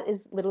 That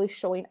is literally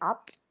showing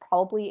up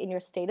probably in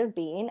your state of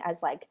being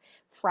as like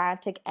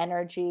frantic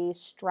energy,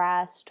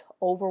 stressed,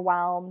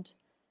 overwhelmed.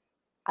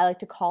 I like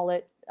to call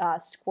it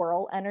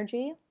squirrel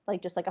energy,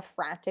 like just like a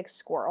frantic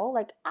squirrel,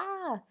 like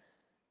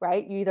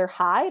right? You either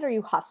hide or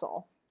you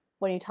hustle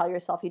when you tell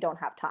yourself you don't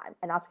have time,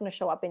 and that's going to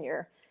show up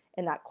in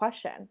that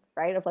question,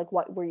 right? Of like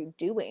what were you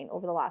doing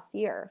over the last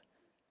year?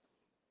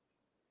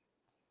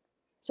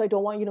 So I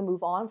don't want you to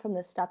move on from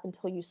this step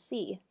until you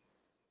see,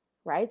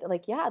 right?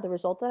 Like, yeah, the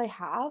result that I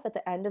have at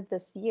the end of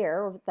this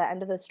year or at the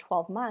end of this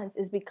 12 months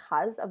is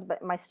because of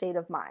my state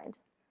of mind,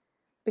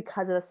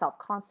 because of the self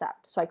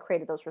concept. So I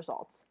created those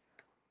results.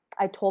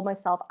 I told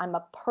myself I'm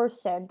a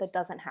person that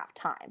doesn't have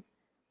time.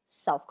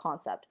 Self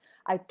concept.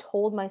 I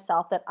told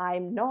myself that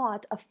I'm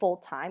not a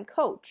full-time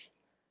coach,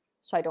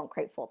 so I don't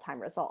create full-time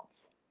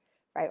results,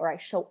 right? Or I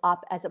show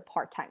up as a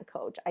part-time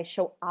coach. I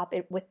show up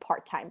with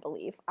part-time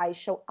belief. I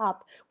show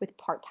up with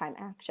part-time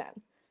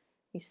action.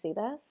 You see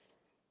this?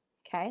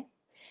 Okay.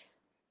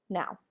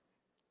 Now,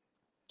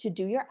 to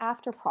do your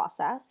after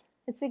process,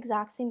 it's the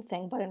exact same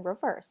thing, but in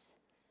reverse.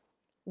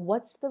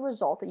 What's the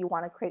result that you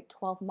want to create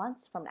 12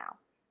 months from now?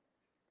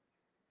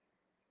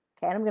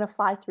 Okay, and I'm going to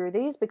fly through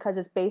these because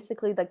it's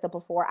basically like the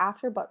before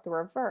after, but the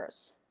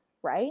reverse,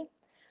 right?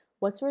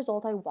 What's the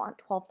result I want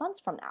 12 months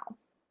from now?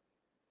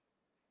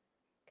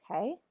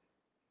 Okay.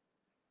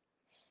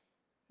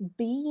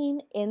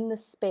 Being in the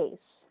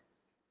space,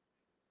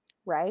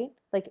 right?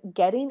 Like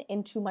getting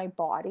into my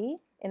body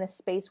in a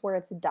space where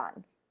it's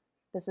done.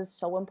 This is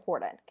so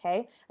important,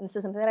 okay? And this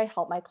is something that I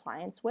help my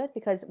clients with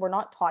because we're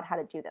not taught how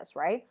to do this,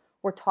 right?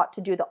 We're taught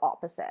to do the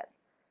opposite,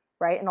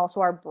 right? And also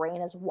our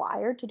brain is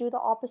wired to do the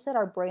opposite.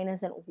 Our brain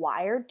isn't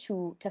wired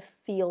to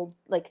feel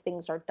like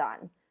things are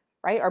done,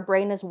 right? Our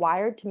brain is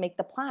wired to make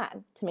the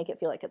plan, to make it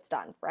feel like it's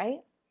done, right?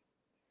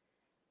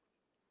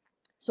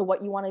 So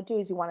what you want to do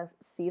is you want to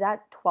see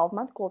that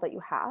 12-month goal that you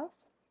have,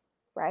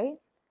 right?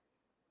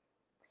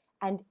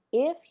 And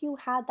if you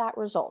had that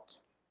result,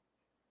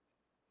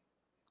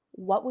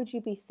 what would you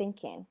be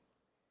thinking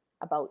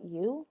about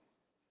you,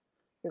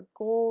 your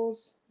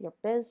goals, your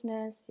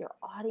business, your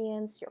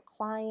audience, your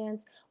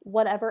clients,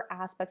 whatever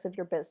aspects of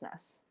your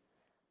business?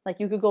 Like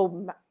you could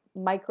go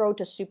micro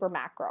to super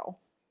macro,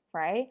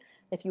 right?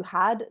 If you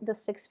had the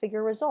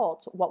six-figure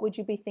result, what would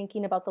you be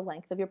thinking about the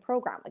length of your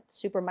program, like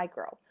super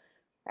micro,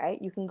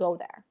 right? You can go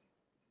there.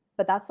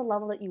 But that's the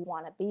level that you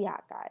want to be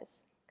at,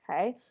 guys.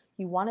 Okay?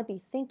 You want to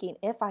be thinking,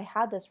 if I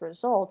had this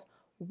result,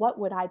 what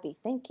would I be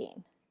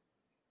thinking?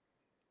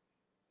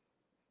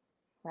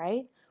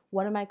 Right?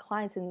 One of my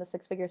clients in the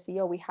Six Figure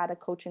CEO, we had a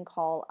coaching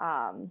call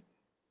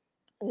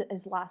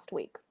is last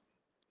week.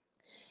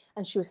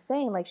 And she was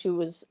saying, like, she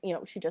was,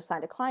 she just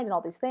signed a client and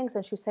all these things.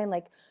 And she was saying,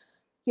 like,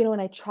 and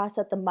I trust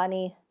that the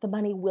money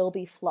will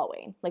be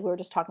flowing. Like we were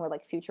just talking about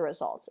like future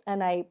results.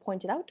 And I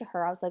pointed out to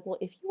her, I was like, well,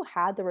 if you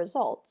had the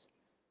result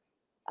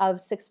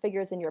of six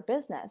figures in your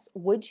business,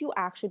 would you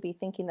actually be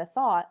thinking the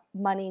thought,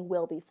 money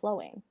will be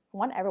flowing? I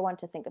want everyone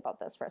to think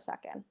about this for a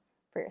second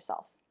for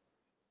yourself.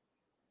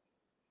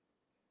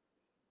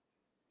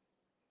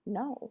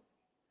 No.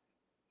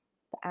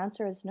 The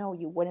answer is no,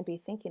 you wouldn't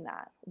be thinking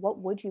that. What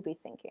would you be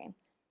thinking?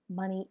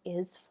 Money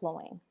is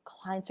flowing.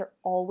 Clients are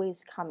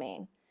always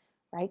coming,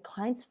 right?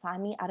 Clients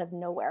find me out of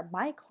nowhere.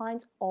 My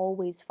clients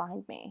always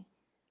find me.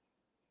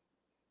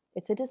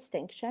 It's a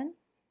distinction,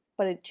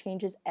 but it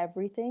changes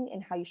everything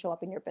in how you show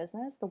up in your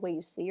business, the way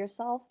you see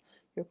yourself,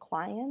 your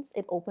clients.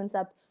 It opens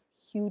up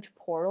huge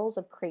portals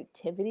of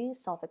creativity,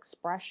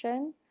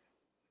 self-expression,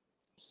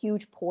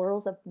 huge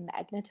portals of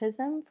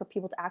magnetism for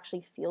people to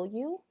actually feel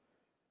you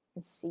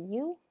and see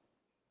you.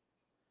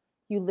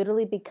 You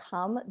literally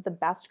become the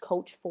best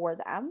coach for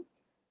them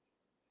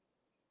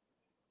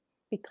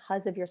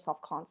because of your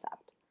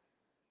self-concept,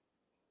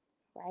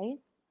 right?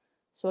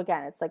 So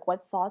again, it's like,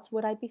 what thoughts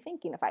would I be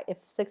thinking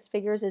if six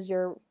figures is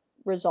your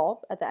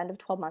result at the end of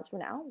 12 months from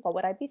now? What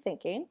would I be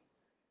thinking?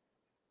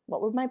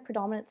 What would my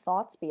predominant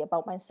thoughts be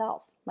about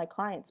myself, my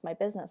clients, my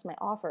business, my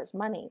offers,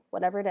 money,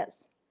 whatever it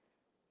is?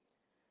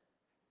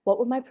 What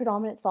would my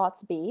predominant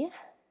thoughts be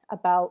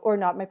about, or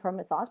not my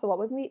predominant thoughts, but what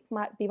would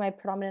be my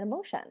predominant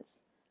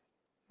emotions,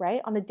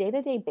 right? On a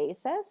day-to-day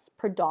basis,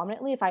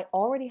 predominantly, if I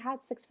already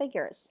had six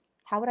figures,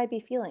 how would I be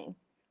feeling?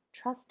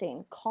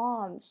 Trusting,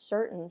 calm,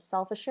 certain,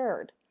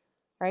 self-assured,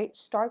 right?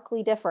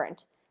 Starkly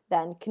different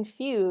than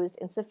confused,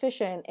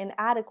 insufficient,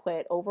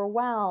 inadequate,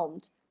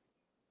 overwhelmed.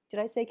 Did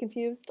I say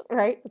confused?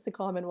 Right? That's a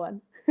common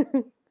one.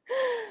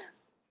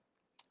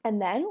 And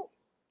then,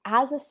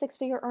 as a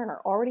six-figure earner,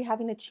 already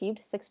having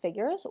achieved six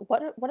figures,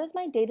 what does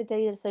my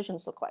day-to-day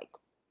decisions look like?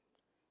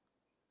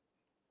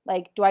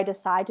 Like, do I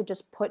decide to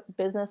just put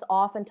business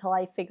off until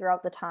I figure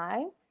out the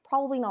time?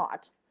 Probably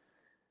not,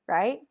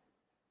 right?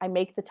 I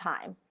make the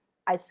time.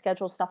 I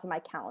schedule stuff in my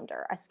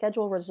calendar. I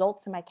schedule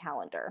results in my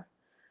calendar,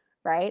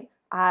 right?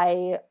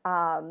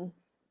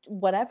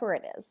 Whatever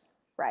it is,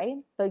 right?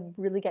 But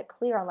really get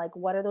clear on like,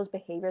 what are those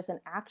behaviors and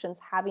actions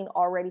having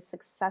already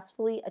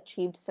successfully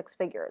achieved six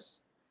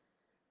figures?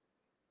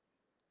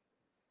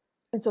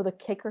 And so the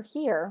kicker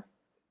here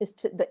is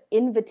the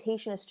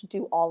invitation is to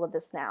do all of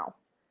this now.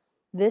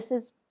 This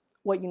is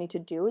what you need to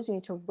do is you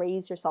need to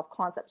raise your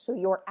self-concept. So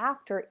your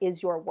after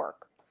is your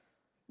work.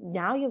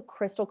 Now you have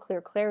crystal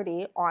clear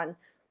clarity on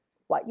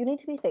what you need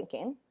to be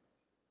thinking,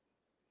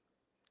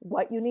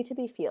 what you need to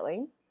be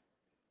feeling,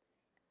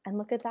 and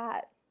look at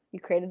that. You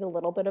created a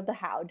little bit of the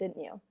how,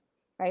 didn't you?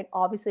 Right?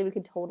 Obviously, we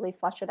could totally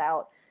flesh it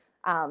out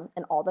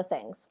and all the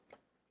things,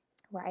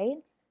 right?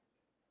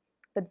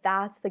 But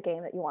that's the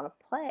game that you want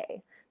to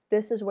play.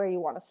 This is where you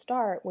want to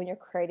start when you're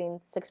creating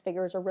six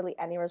figures or really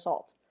any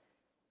result,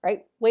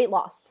 right? Weight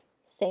loss,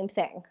 same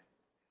thing,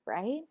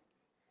 right?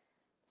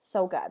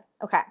 So good.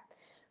 Okay.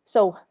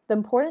 So the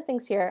important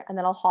things here, and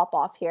then I'll hop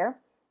off here,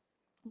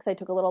 because I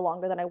took a little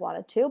longer than I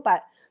wanted to.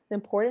 But the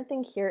important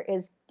thing here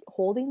is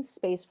holding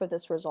space for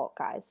this result,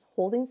 guys.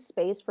 Holding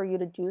space for you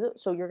to do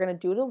so you're going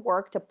to do the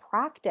work to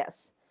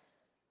practice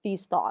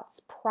these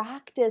thoughts,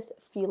 practice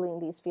feeling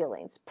these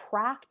feelings,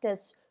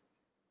 practice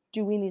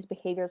doing these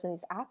behaviors and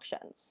these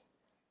actions.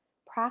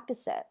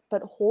 Practice it,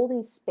 but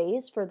holding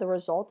space for the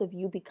result of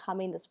you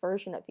becoming this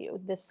version of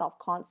you, this self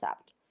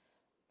concept.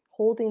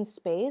 Holding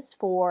space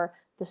for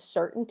the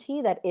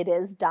certainty that it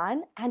is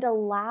done and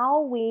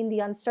allowing the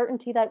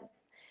uncertainty that,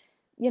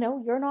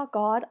 you're not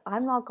God,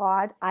 I'm not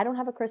God, I don't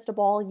have a crystal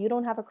ball, you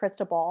don't have a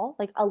crystal ball.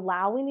 Like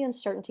allowing the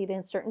uncertainty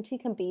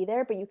can be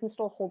there, but you can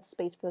still hold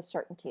space for the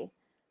certainty.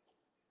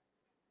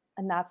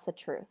 And that's the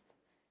truth.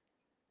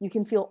 You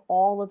can feel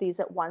all of these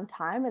at one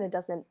time and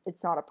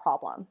it's not a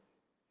problem.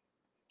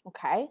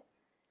 Okay.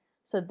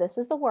 So this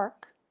is the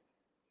work.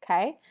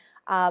 Okay.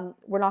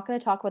 We're not going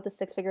to talk about the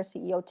six-figure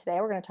CEO today.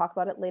 We're going to talk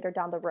about it later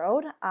down the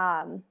road.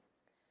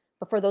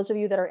 But for those of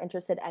you that are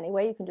interested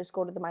anyway, you can just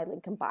go to my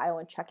link in bio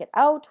and check it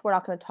out. We're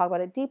not going to talk about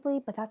it deeply,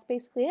 but that's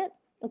basically it.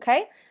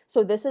 Okay.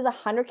 So this is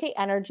 100K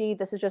energy.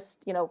 This is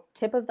just,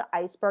 tip of the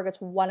iceberg. It's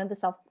one of the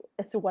self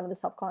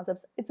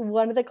concepts. It's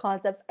one of the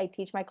concepts I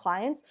teach my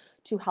clients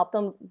to help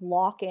them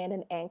lock in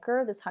and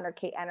anchor this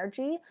 100K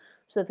energy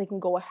so that they can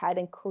go ahead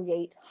and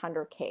create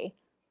 100K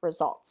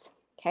results.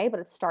 Okay.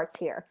 But it starts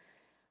here.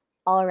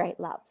 All right,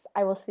 loves.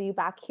 I will see you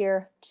back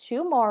here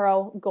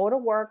tomorrow. Go to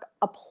work,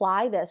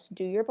 apply this,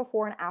 do your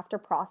before and after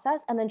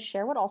process, and then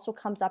share what also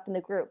comes up in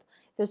the group.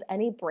 If there's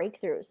any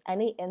breakthroughs,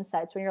 any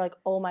insights when you're like,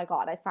 oh my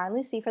God, I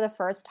finally see for the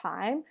first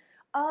time.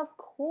 Of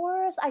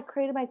course, I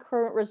created my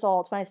current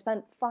results when I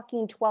spent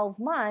fucking 12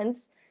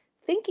 months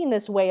thinking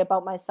this way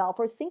about myself,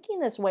 or thinking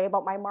this way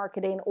about my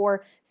marketing,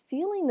 or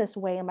feeling this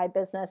way in my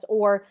business,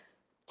 or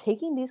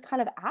taking these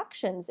kind of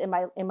actions in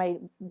my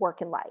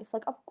work and life.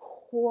 Like, of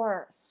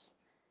course.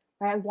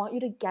 Right? I want you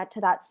to get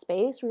to that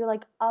space where you're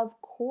like,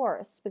 of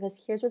course,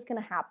 because here's what's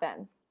going to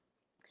happen.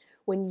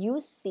 When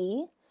you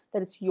see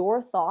that it's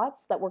your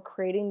thoughts that were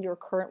creating your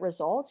current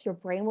results, your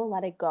brain will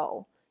let it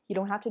go. You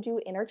don't have to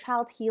do inner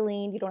child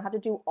healing. You don't have to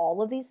do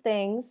all of these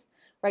things,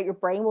 right? Your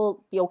brain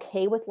will be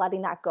okay with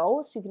letting that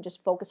go. So you can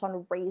just focus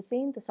on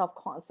raising the self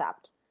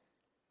concept.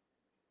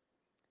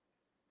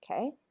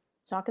 Okay.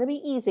 It's not going to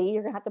be easy.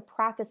 You're going to have to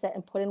practice it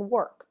and put in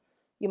work.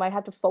 You might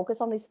have to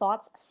focus on these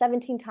thoughts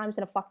 17 times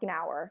in a fucking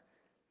hour,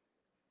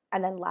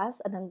 and then less,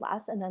 and then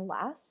less, and then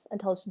less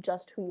until it's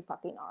just who you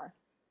fucking are.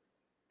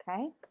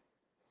 Okay?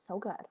 So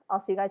good. I'll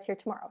see you guys here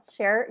tomorrow.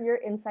 Share your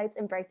insights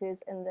and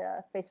breakthroughs in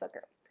the Facebook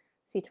group.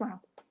 See you tomorrow.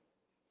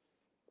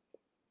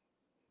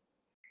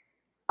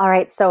 All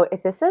right. So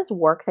if this is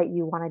work that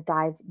you want to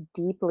dive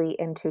deeply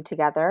into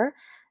together,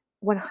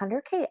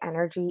 100K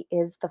energy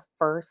is the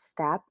first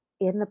step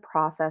in the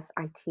process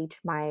I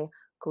teach my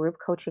group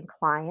coaching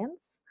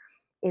clients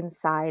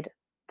inside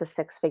the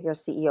Six Figure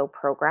CEO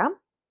program.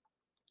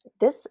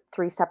 This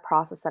three-step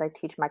process that I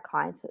teach my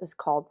clients is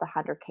called the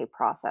 100K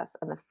process.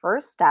 And the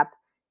first step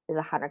is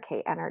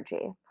 100K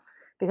energy.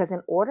 Because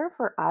in order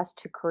for us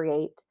to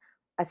create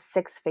a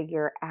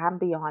six-figure and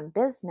beyond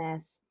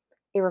business,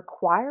 it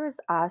requires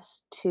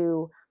us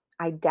to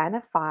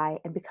identify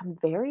and become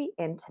very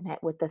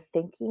intimate with the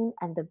thinking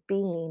and the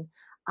being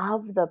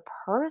of the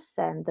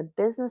person, the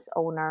business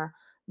owner,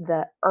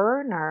 the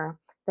earner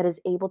that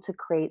is able to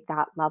create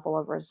that level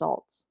of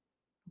results.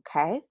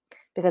 Okay.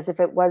 Because if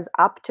it was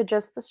up to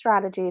just the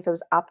strategy, if it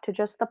was up to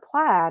just the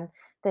plan,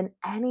 then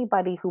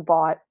anybody who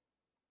bought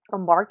a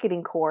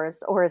marketing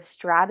course or a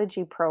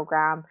strategy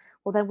program,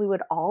 well, then we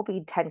would all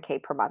be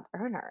 10K per month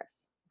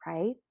earners,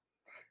 right?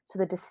 So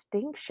the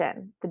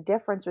distinction, the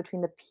difference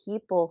between the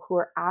people who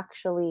are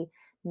actually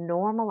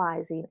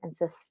normalizing and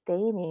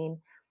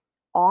sustaining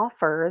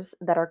offers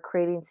that are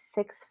creating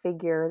six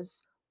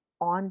figures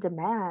on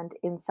demand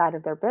inside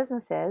of their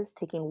businesses,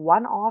 taking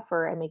one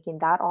offer and making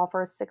that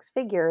offer six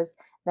figures,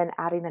 then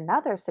adding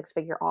another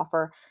six-figure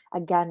offer.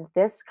 Again,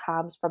 this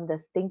comes from the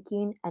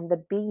thinking and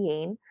the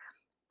being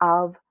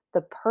of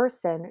the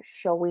person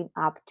showing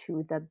up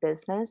to the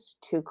business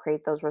to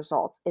create those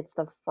results. It's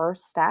the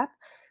first step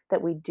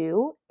that we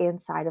do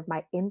inside of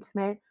my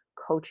intimate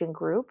coaching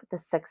group, the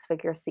Six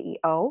Figure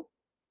CEO.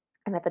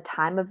 And at the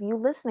time of you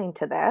listening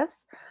to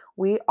this,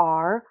 we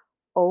are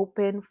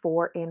open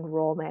for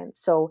enrollment.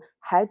 So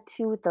head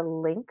to the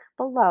link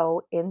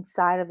below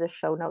inside of the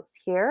show notes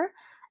here,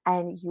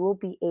 and you will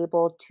be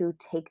able to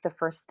take the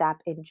first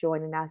step in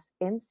joining us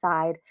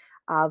inside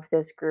of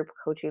this group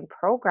coaching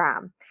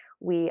program.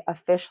 We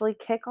officially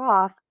kick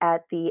off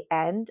at the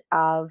end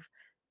of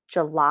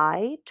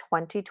July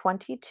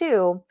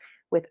 2022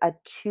 with a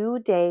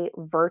 2-day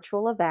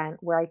virtual event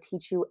where I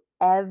teach you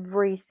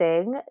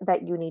everything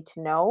that you need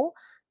to know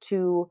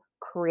to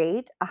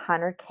create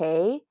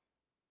 100K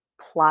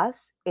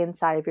plus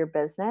inside of your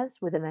business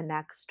within the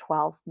next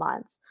 12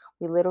 months.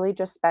 We literally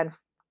just spend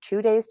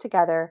 2 days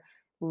together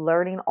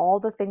learning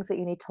all the things that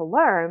you need to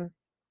learn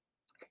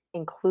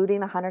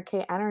including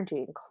 100K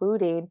energy,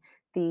 including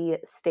the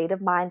state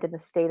of mind and the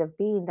state of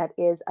being that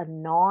is a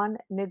non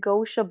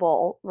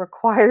negotiable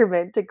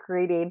requirement to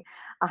creating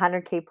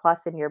 100K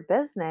plus in your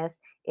business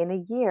in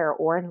a year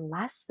or in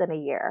less than a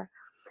year.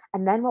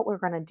 And then what we're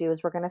going to do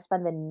is we're going to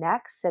spend the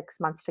next 6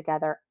 months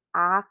together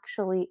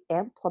actually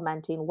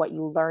implementing what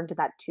you learned in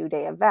that 2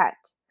 day event.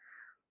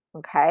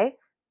 Okay.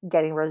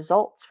 Getting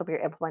results from your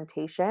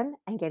implementation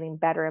and getting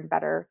better and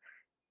better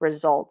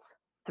results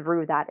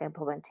through that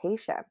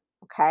implementation.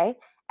 Okay.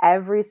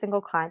 Every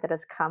single client that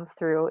has come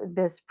through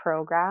this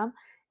program,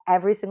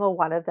 every single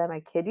one of them,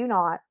 I kid you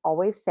not,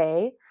 always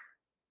say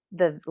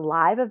the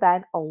live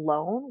event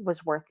alone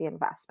was worth the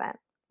investment.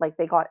 Like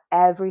they got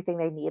everything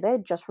they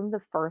needed just from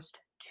the first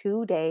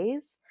 2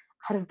 days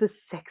out of the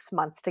 6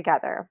 months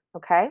together.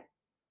 Okay.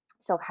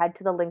 So head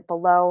to the link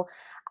below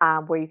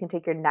where you can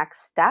take your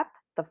next step,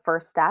 the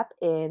first step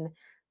in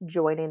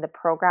joining the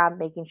program,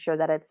 making sure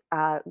that it's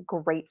a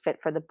great fit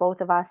for the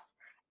both of us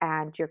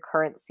and your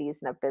current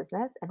season of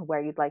business and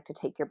where you'd like to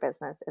take your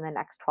business in the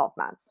next 12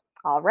 months.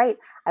 All right.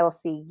 I will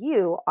see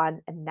you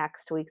on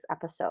next week's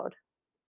episode.